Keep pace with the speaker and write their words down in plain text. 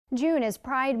June is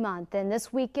Pride Month, and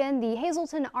this weekend, the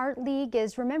Hazleton Art League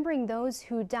is remembering those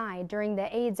who died during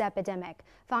the AIDS epidemic.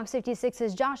 Fox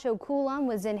 56's Josh O'Coolum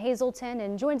was in Hazleton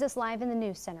and joins us live in the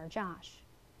News Center. Josh.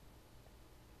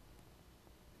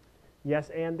 Yes,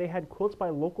 and they had quilts by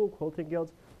local quilting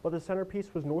guilds, but the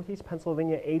centerpiece was Northeast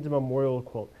Pennsylvania AIDS Memorial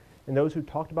Quilt, and those who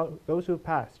talked about those who have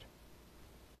passed.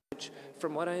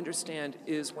 From what I understand,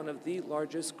 is one of the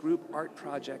largest group art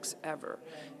projects ever,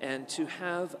 and to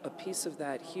have a piece of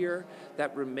that here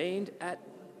that remained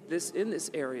in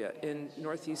this area in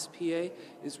Northeast PA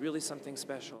is really something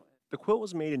special. The quilt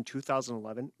was made in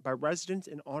 2011 by residents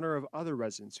in honor of other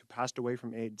residents who passed away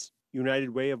from AIDS. United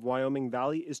Way of Wyoming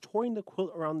Valley is touring the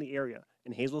quilt around the area,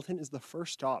 and Hazleton is the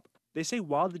first stop. They say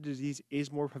while the disease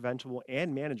is more preventable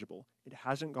and manageable, it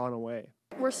hasn't gone away.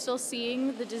 We're still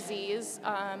seeing the disease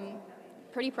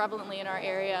pretty prevalently in our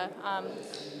area.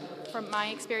 From my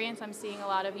experience, I'm seeing a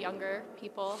lot of younger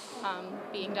people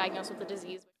being diagnosed with the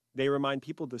disease. They remind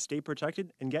people to stay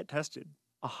protected and get tested.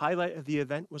 A highlight of the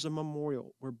event was a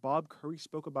memorial where Bob Curry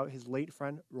spoke about his late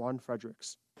friend, Ron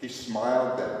Fredericks. He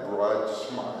smiled that broad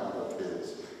smile of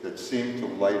his that seemed to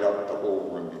light up the whole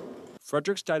room.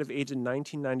 Fredericks died of AIDS in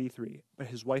 1993, but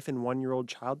his wife and one-year-old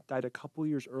child died a couple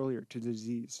years earlier to the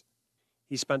disease.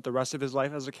 He spent the rest of his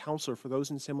life as a counselor for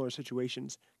those in similar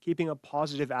situations, keeping a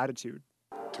positive attitude.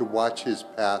 To watch his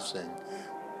passing,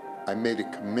 I made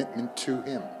a commitment to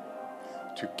him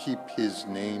to keep his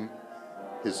name,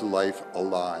 his life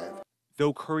alive.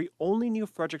 Though Curry only knew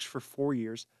Fredericks for 4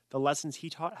 years, the lessons he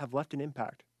taught have left an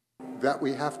impact. That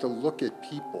we have to look at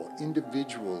people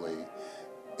individually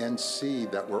and see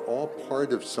that we're all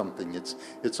part of something.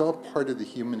 It's all part of the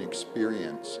human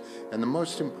experience. And the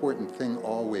most important thing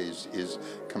always is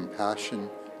compassion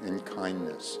and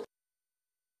kindness.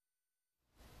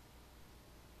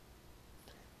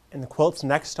 And the Quilt's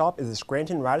next stop is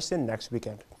Scranton-Radisson next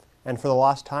weekend. And for the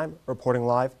last time, reporting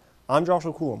live, I'm Josh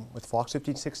O'Coolum with Fox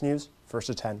 56 News, 1st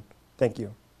to 10. Thank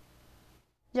you.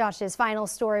 Josh's final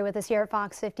story with us here at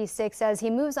Fox 56 as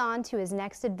he moves on to his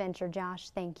next adventure. Josh,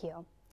 thank you.